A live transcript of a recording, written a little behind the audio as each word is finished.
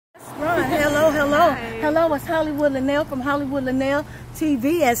hello. Hi. Hello, it's Hollywood Linnell from Hollywood Linnell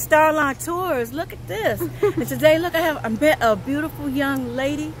TV and Starline Tours. Look at this. And today, look, I have a beautiful young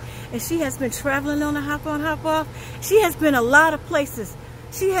lady, and she has been traveling on the Hop On Hop Off. She has been a lot of places.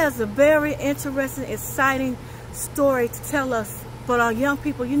 She has a very interesting, exciting story to tell us. But our young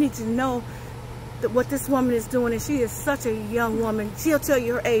people, you need to know what this woman is doing, and she is such a young woman. She'll tell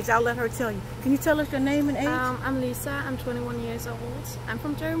you her age. I'll let her tell you. Can you tell us your name and age? I'm Lisa. I'm 21 years old. I'm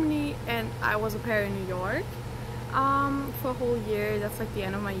from Germany, and I was a pair in New York for a whole year. That's like the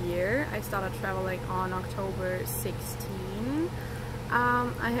end of my year. I started traveling on October 16.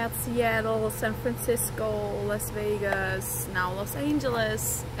 I had Seattle, San Francisco, Las Vegas, now Los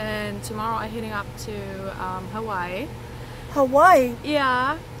Angeles, and tomorrow I'm heading up to Hawaii. Hawaii?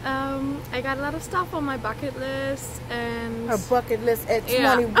 Yeah, I got a lot of stuff on my bucket list, and her bucket list at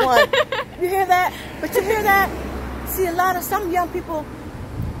 21. You hear that? But you hear that? See, some young people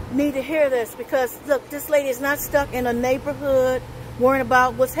need to hear this, because look, this lady is not stuck in a neighborhood worrying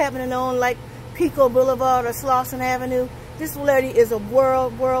about what's happening on like Pico Boulevard or Slauson Avenue. This lady is a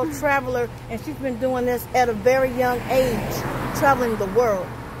world traveler, and she's been doing this at a very young age, traveling the world.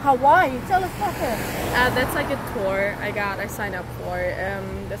 Hawaii, tell us about that. That's like a tour I signed up for.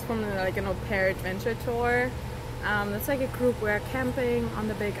 That's from like an au pair adventure tour. That's like a group we're camping on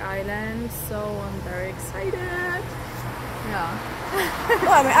the Big Island, so I'm very excited. Yeah.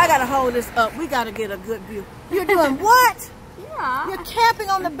 Well, I mean, I gotta hold this up. We gotta get a good view. You're doing what? Yeah. You're camping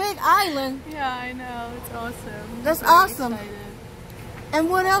on the Big Island. Yeah, I know. It's awesome. That's very awesome. Excited. And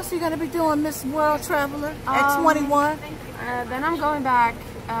what else are you gonna be doing, Miss World Traveler, at 21? Then I'm going back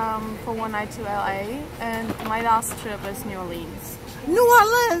for one night to LA, and my last trip is New Orleans. New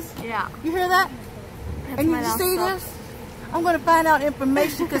Orleans? Yeah. You hear that? That's and you see this? I'm going to find out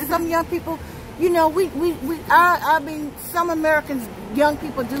information, because some young people, you know, I mean, some Americans, young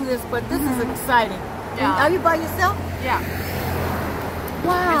people do this, but this is exciting. Yeah. Are you by yourself? Yeah.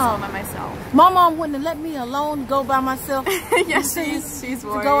 Wow. I'm by myself. My mom wouldn't have let me alone go by myself. Yeah, she's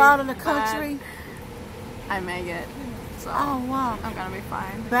worried. To go out of the country. I make it. So oh, wow. I'm gonna be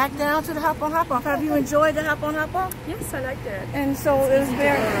fine. Back down to the Hop On Hop Off. Have you enjoyed the Hop On Hop Off? Yes, I liked it. And so it's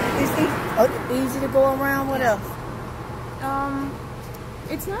easy to go around. What else?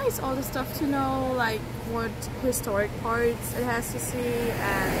 It's nice, all the stuff to know, like what historic parts it has to see,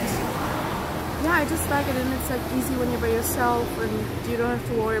 and yeah, I just like it, and it's like easy when you're by yourself, and you don't have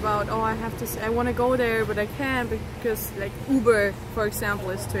to worry about, oh, I want to go there, but I can't because like Uber, for example,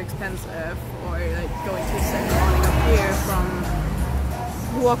 is too expensive, or like going to Second Morning up here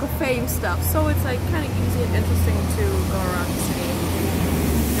from Walk of Fame stuff. So it's like kind of easy and interesting to go around the city.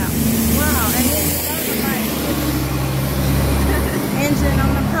 Yeah. Wow, and then you engine on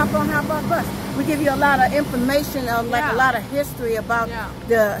the Hop On Hop Off bus. We give you a lot of information, like a lot of history about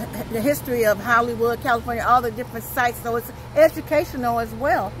the history of Hollywood, California, all the different sites. So it's educational as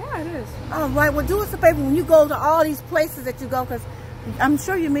well. Yeah, it is. All right. Well, do us a favor when you go to all these places that you go, because I'm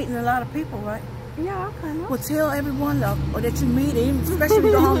sure you're meeting a lot of people, right? Yeah, kind of. Well, tell everyone that you meet, especially if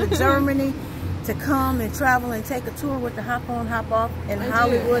you go home to Germany, to come and travel and take a tour with the Hop On Hop Off in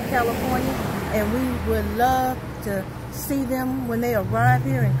Hollywood, California. And we would love to see them when they arrive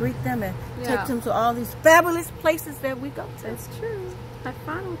here and greet them and take them to all these fabulous places that we go to. That's true. Have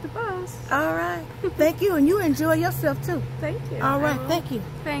fun with the bus. All right. Thank you, and you enjoy yourself too. Thank you. All right. Thank you.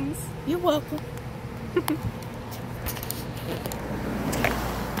 Thanks. You're welcome.